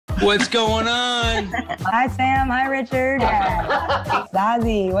What's going on? Hi, Sam. Hi, Richard.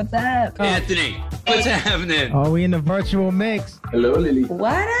 Zazie, what's up? Anthony, what's happening? Oh, we in the virtual mix. Hello, Lilly.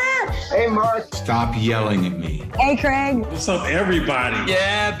 What up? Hey, Marc. Stop yelling at me. Hey, Craig. What's up, everybody?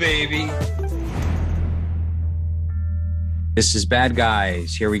 Yeah, baby. This is Bad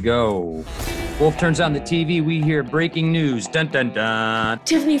Guys. Here we go. Wolf turns on the TV. We hear breaking news. Dun, dun, dun.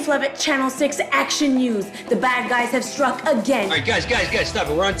 Tiffany Flevitt, Channel 6 Action News. The bad guys have struck again. All right, guys, stop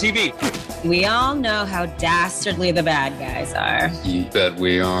it. We're on TV. We all know how dastardly the bad guys are. You bet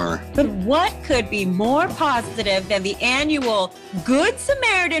we are. But what could be more positive than the annual Good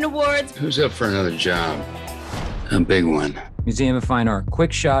Samaritan Awards? Who's up for another job? A big one. Museum of Fine Art.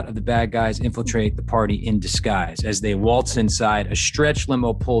 Quick shot of the bad guys infiltrate the party in disguise. As they waltz inside, a stretch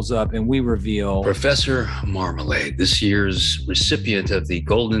limo pulls up and we reveal Professor Marmalade, this year's recipient of the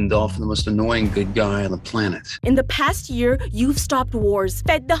Golden Dolphin, the most annoying good guy on the planet. In the past year, you've stopped wars,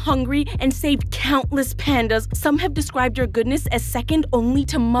 fed the hungry, and saved countless pandas. Some have described your goodness as second only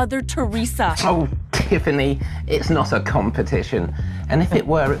to Mother Teresa. Oh, Tiffany, it's not a competition. And if it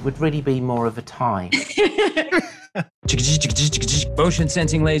were, it would really be more of a tie. Motion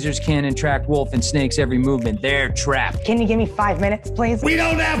sensing lasers cannon track Wolf and Snake's every movement. They're trapped. Can you give me 5 minutes, please? We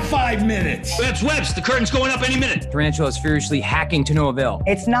don't have 5 minutes. Webs, the curtain's going up any minute. Tarantula is furiously hacking to no avail.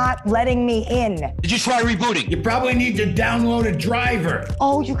 It's not letting me in. Did you try rebooting? You probably need to download a driver.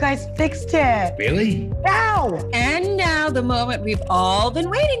 Oh, you guys fixed it. Really? Now! And now the moment we've all been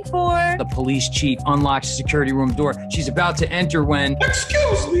waiting for. The police chief unlocks the security room door. She's about to enter when...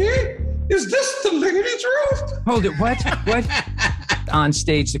 Excuse me? Is this the ladies' room? Hold it, what? What? On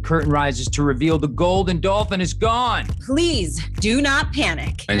stage, the curtain rises to reveal the golden dolphin is gone. Please do not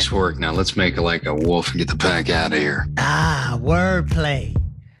panic. Nice work. Now let's make it like a wolf and get the pack out of here. Ah, wordplay.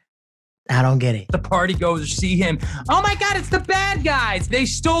 I don't get it. The party goes to see him. Oh my God, it's the bad guys. They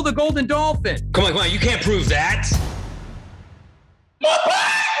stole the golden dolphin. Come on, you can't prove that.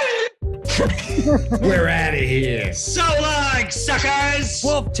 We're out of here. So long, suckers!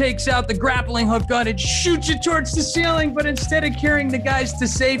 Wolf takes out the grappling hook gun and shoots it towards the ceiling, but instead of carrying the guys to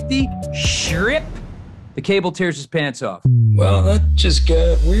safety, shrip, the cable tears his pants off. Well, that just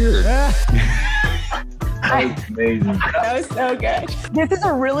got weird. That's amazing. That was so good. This is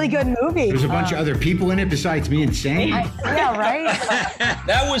a really good movie. There's a bunch of other people in it besides me and Singh. Yeah, right?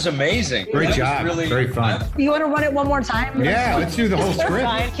 That was amazing. Great That job. was really Very fun. You want to run it one more time? Yeah, let's do the whole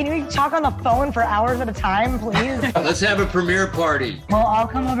script. Can we talk on the phone for hours at a time, please? Let's have a premiere party. Well, I'll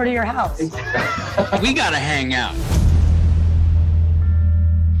come over to your house. We gotta hang out.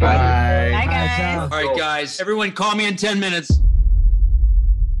 Bye. Bye, guys. All right, guys. Everyone call me in 10 minutes.